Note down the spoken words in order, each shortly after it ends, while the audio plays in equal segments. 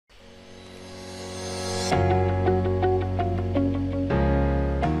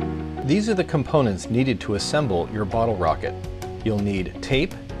These are the components needed to assemble your bottle rocket. You'll need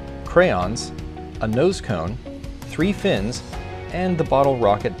tape, crayons, a nose cone, 3 fins, and the bottle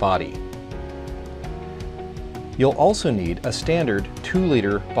rocket body. You'll also need a standard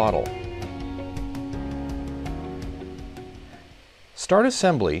 2-liter bottle. Start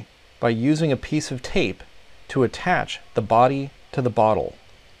assembly by using a piece of tape to attach the body to the bottle.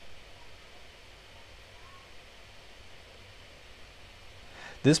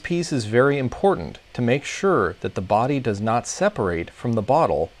 This piece is very important to make sure that the body does not separate from the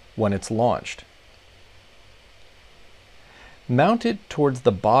bottle when it's launched. Mount it towards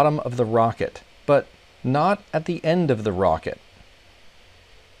the bottom of the rocket, but not at the end of the rocket.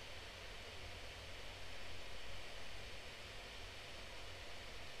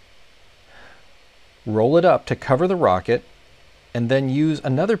 Roll it up to cover the rocket, and then use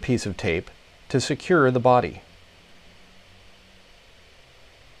another piece of tape to secure the body.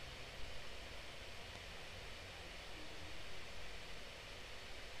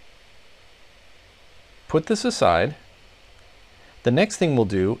 Put this aside. The next thing we'll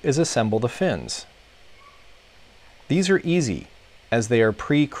do is assemble the fins. These are easy, as they are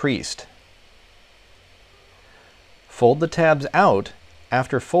pre-creased. Fold the tabs out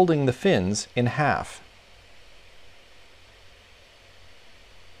after folding the fins in half.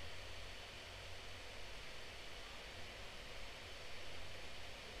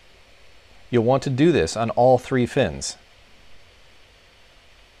 You'll want to do this on all 3 fins.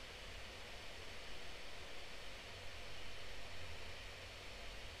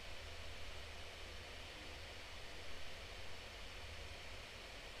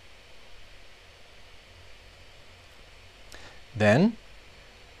 Then,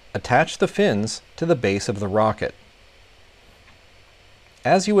 attach the fins to the base of the rocket.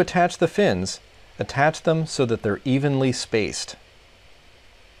 As you attach the fins, attach them so that they're evenly spaced.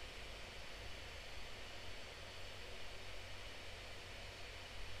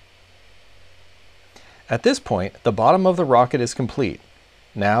 At this point, the bottom of the rocket is complete.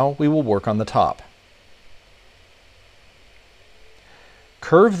 Now we will work on the top.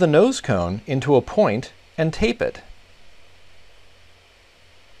 Curve the nose cone into a point and tape it.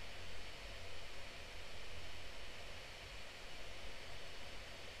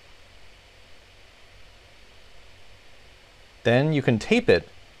 Then you can tape it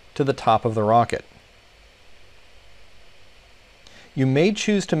to the top of the rocket. You may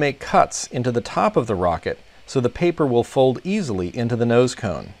choose to make cuts into the top of the rocket so the paper will fold easily into the nose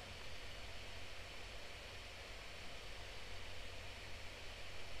cone.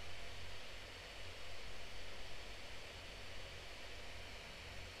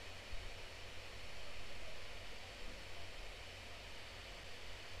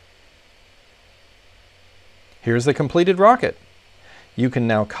 Here's the completed rocket. You can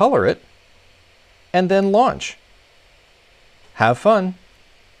now color it and then launch. Have fun!